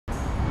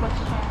Which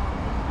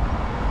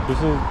channel? This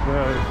is the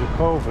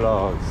Jicole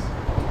vlogs.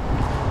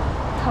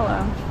 Hello.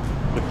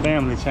 The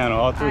family channel,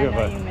 all three of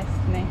I us. know you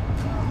missed me.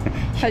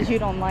 Because you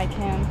don't like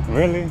him.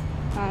 Really?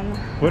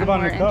 What about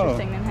I'm more Nicole?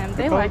 interesting than him.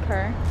 They Nicole? like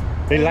her.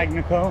 They like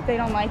Nicole? They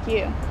don't like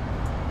you.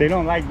 They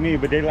don't like me,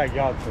 but they like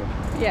y'all too.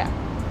 Yeah.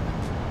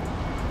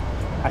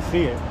 I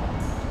see it.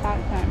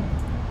 That's him.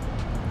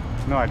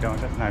 No, I don't.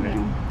 That's not it.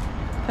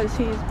 Because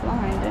he's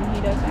blind and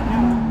he doesn't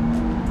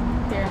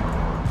know. Here.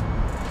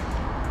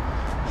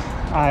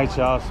 Alright,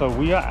 y'all. So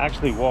we are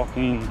actually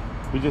walking.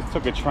 We just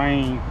took a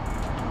train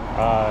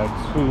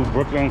to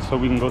Brooklyn so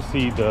we can go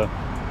see the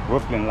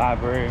Brooklyn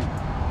Library.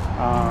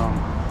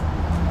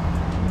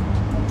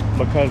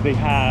 Because they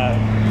have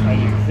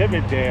an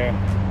exhibit there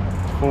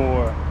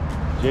for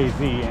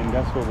Jay-Z, and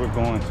that's what we're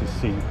going to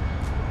see.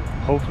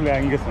 Hopefully I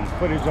can get some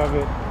footage of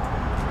it.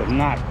 If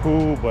not,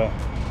 cool, but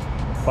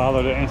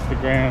follow the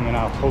Instagram and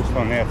I'll post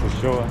on there for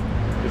sure.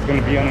 It's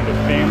gonna be under the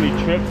family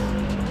trips,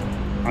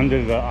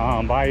 under the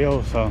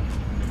bio, so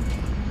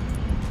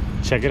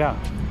check it out.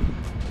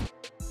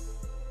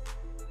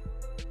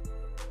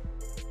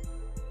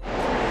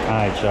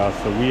 Alright, y'all,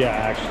 so we are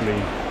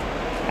actually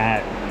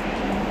at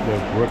the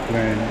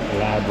Brooklyn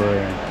Library,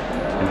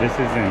 and this is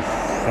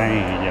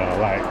insane, y'all.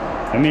 Like,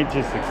 let me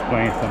just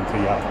explain something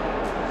to y'all.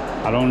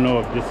 I don't know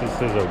if this is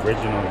his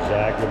original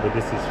jacket, but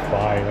this is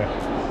fire.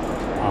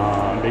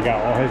 They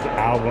got all his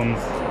albums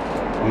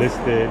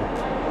listed.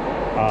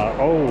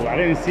 Oh, I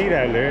didn't see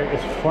that there.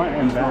 It's front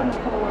and back.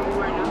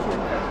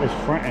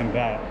 It's front and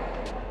back.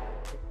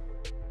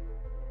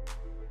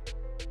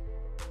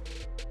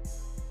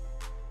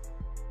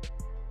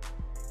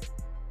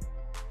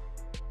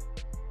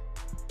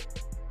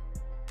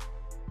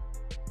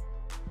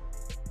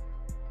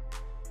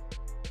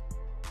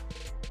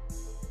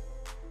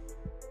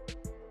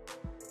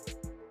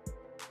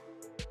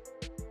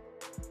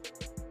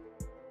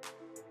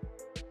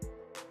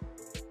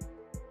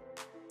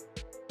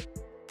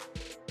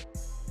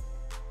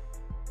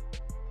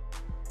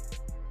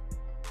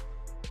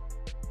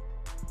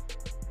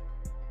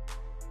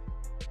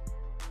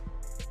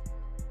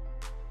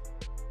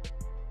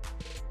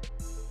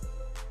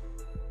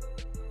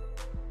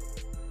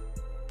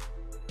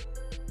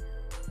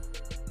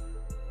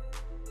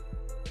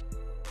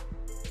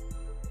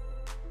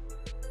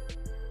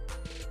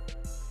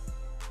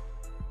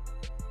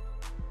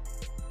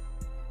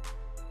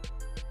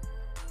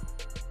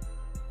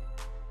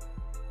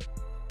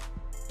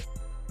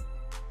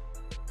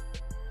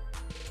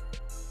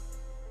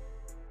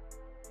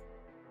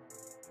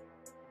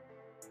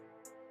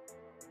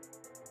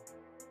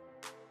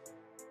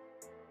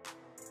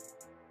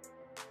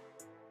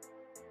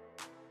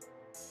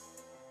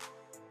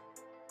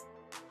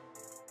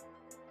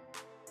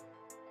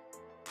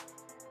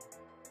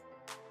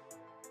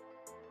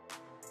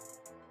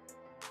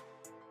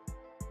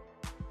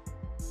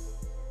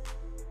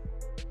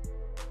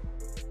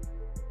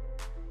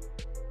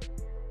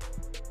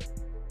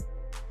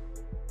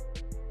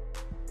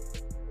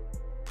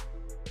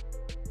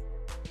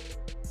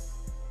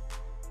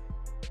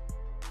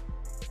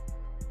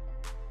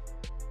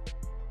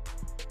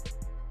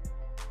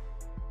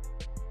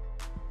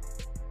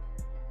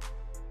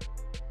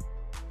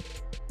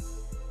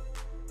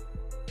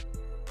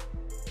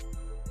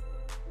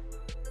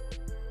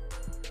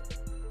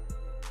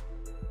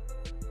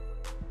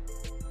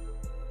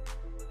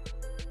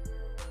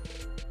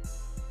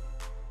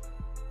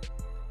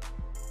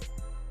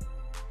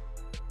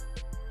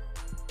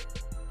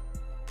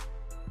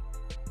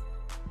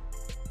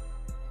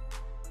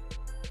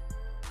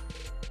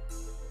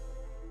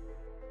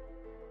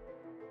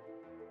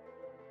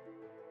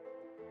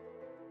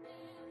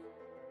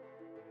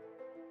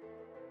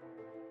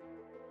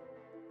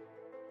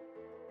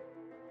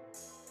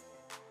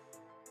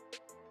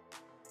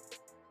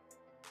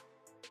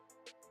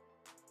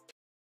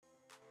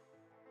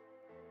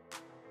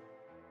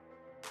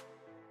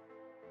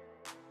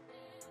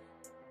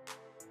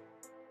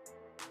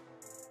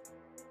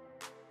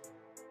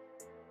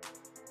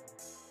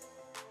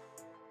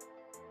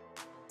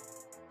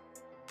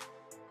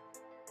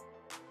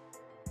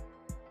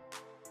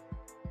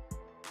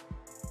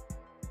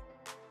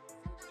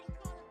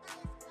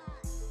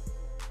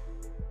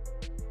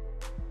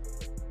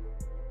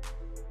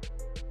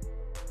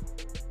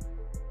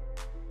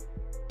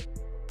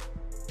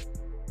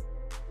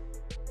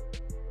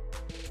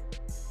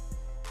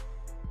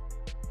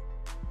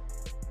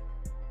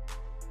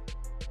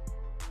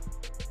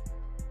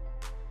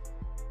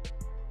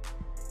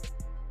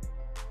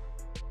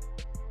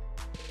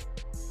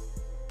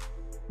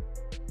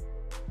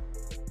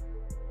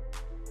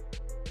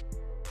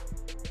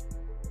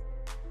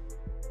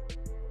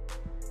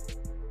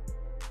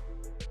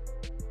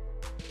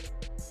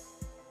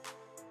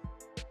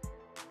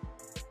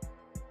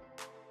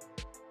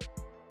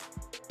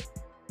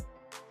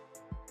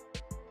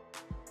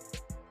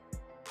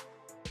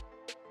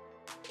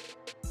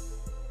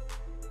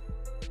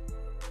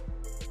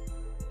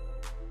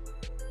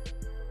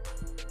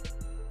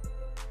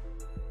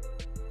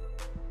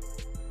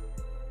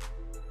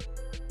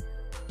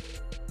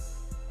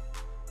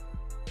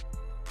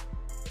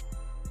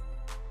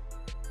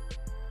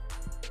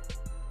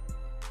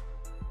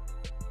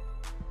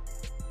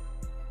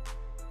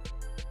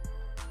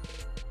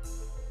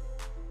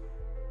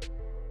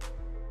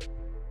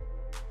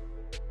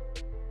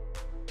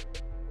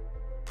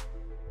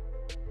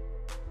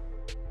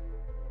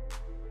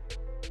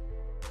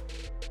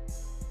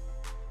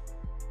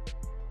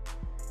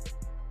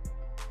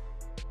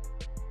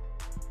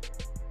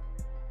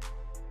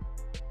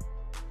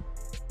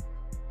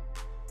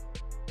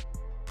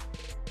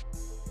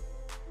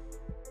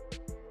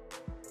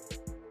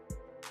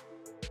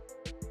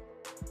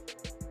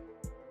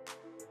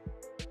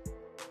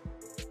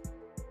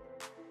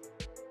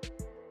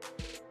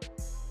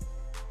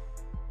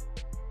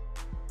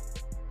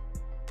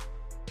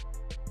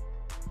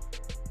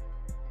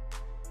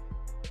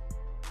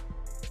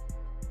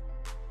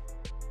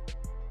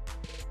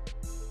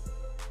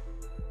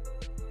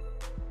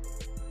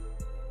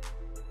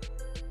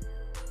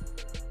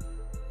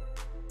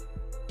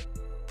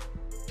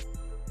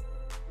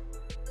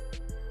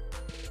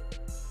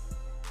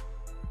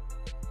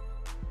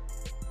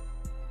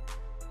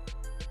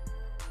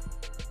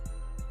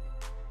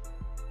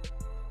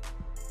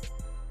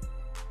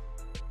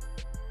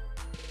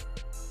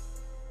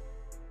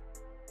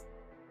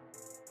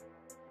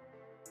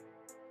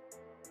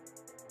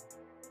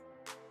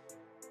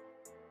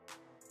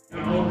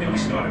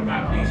 started my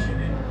nation,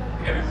 and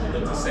everyone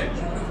looked and said,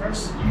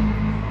 Universal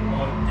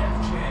or Def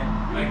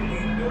Jam, like we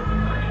built the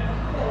brand.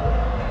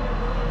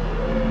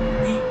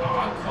 We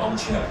are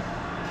culture.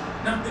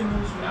 Nothing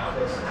moves without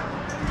us.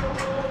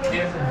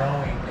 There's a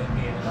knowing in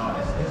being an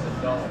artist. There's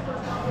a knowing.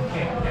 You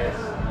can't guess.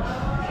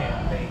 You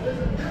can't think.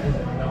 There's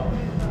a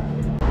knowing.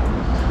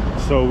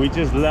 So we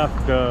just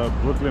left the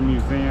Brooklyn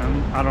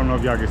Museum. I don't know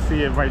if y'all can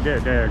see it right there.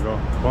 There you go.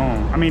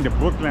 Boom. I mean the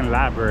Brooklyn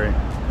Library.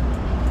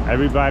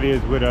 Everybody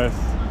is with us.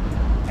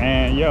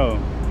 And yo,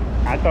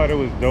 I thought it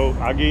was dope.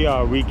 I'll give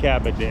y'all a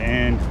recap at the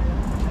end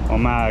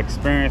on my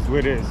experience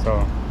with it.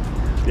 So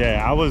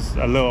yeah, I was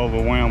a little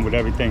overwhelmed with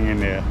everything in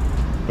there.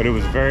 But it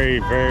was very,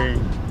 very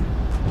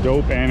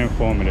dope and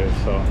informative.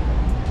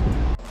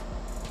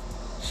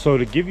 So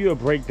to give you a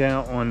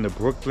breakdown on the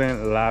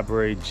Brooklyn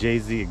Library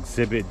Jay-Z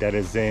exhibit that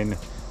is in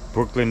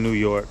Brooklyn, New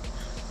York,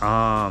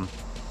 I'm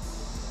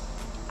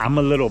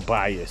a little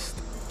biased.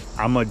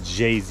 I'm a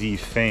Jay-Z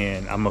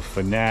fan. I'm a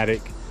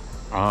fanatic.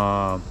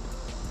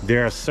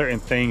 There are certain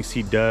things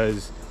he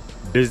does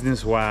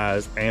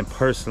business-wise and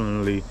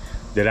personally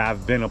that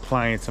I've been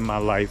applying to my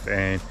life,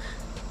 and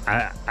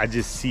I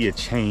just see a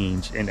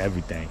change in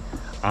everything.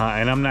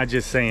 And I'm not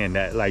just saying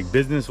that. Like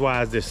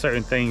business-wise, there's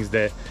certain things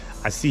that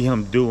I see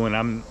him do, and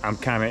I'm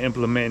kind of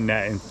implementing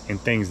that in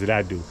things that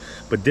I do.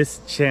 But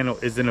this channel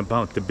isn't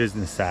about the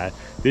business side.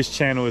 This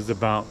channel is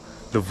about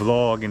the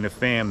vlog and the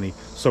family.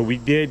 So we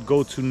did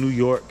go to New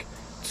York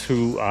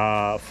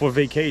for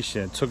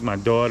vacation. Took my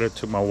daughter,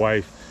 took my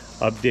wife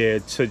up there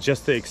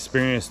to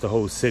experience the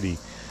whole city.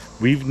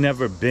 We've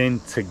never been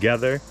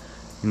together.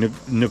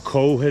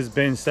 Nicole has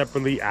been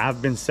separately,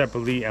 I've been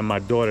separately, and my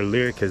daughter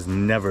Lyric has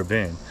never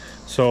been.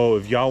 So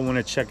if y'all want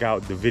to check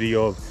out the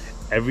video of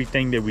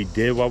everything that we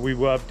did while we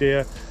were up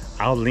there,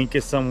 I'll link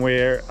it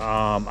somewhere.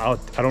 I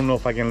don't know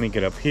if I can link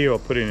it up here or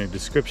put it in the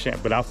description,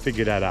 but I'll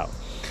figure that out.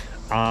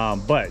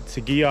 But to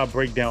give y'all a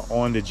breakdown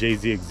on the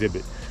Jay-Z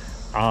exhibit,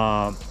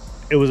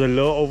 it was a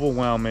little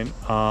overwhelming.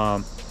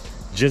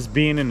 Just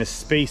being in the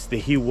space that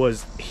he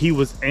was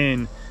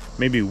in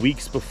maybe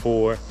weeks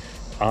before,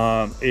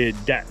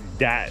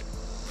 that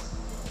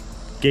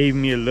gave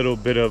me a little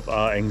bit of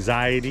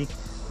anxiety,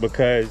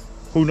 because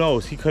who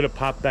knows, he could have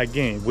popped that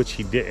game, which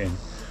he didn't.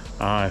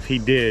 If he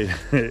did,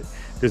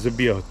 this would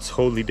be a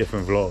totally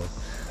different vlog.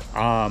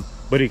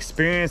 But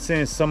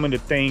experiencing some of the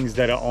things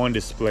that are on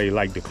display,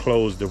 like the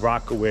clothes, the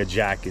Rockaware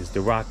jackets,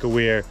 the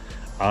Rockaware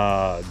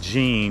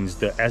jeans,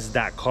 the S.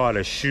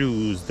 Carter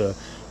shoes, the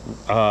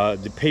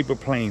Paper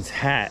Planes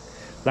hat,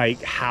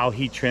 like how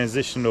he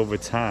transitioned over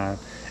time,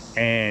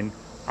 and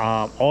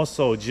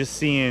also just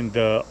seeing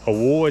the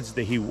awards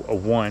that he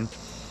won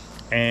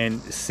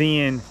and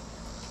seeing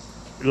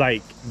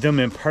like them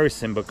in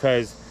person,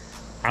 because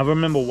I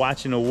remember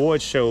watching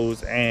award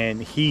shows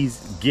and he's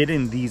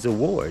getting these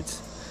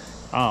awards.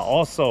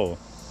 Also,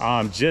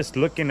 just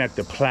looking at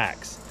the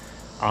plaques,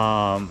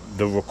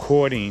 the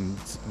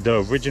recordings,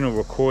 the original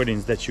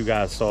recordings that you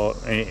guys saw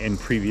in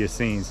previous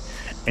scenes,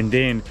 and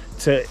then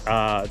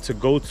to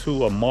go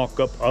to a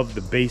mock-up of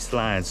the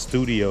Baseline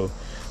studio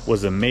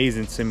was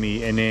amazing to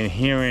me. And then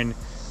hearing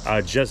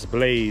Just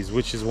Blaze,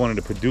 which is one of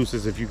the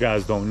producers, if you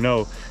guys don't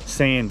know,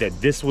 saying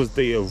that this was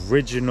the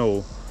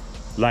original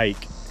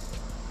like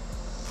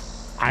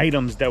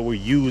items that were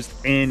used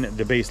in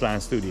the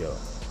Baseline studio.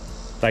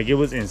 Like, it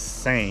was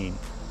insane.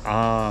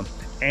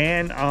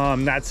 And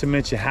not to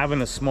mention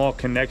having a small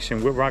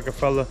connection with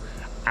Rockefeller.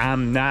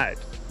 I'm not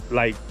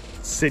like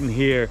sitting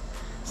here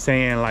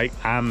saying like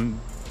I'm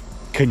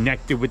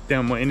connected with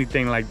them or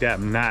anything like that.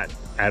 I'm not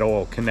at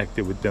all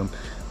connected with them,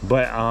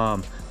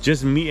 but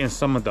just meeting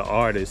some of the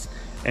artists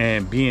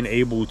and being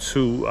able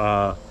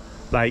to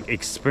like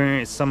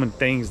experience some of the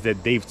things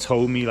that they've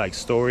told me, like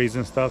stories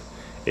and stuff,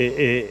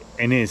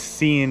 and then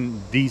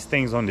seeing these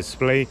things on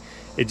display,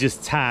 it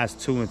just ties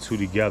two and two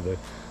together.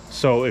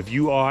 So if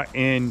you are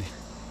in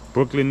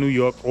Brooklyn, New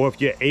York, or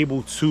if you're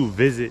able to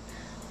visit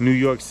New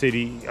York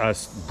City,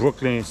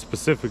 Brooklyn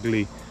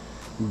specifically,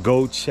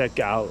 go check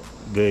out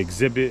the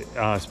exhibit,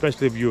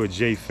 especially if you're a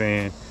Jay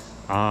fan.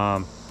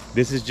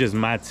 This is just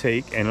my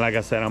take, and like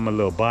I said, I'm a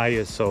little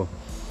biased, so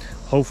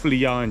hopefully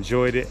y'all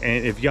enjoyed it.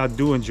 And if y'all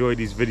do enjoy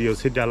these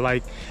videos, hit that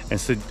like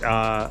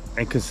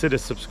and consider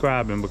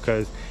subscribing,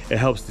 because it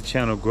helps the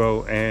channel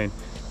grow and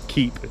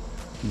keep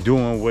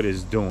doing what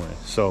it's doing.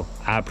 So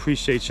I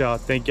appreciate y'all.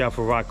 Thank y'all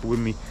for rocking with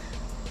me.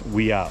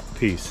 We out.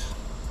 Peace.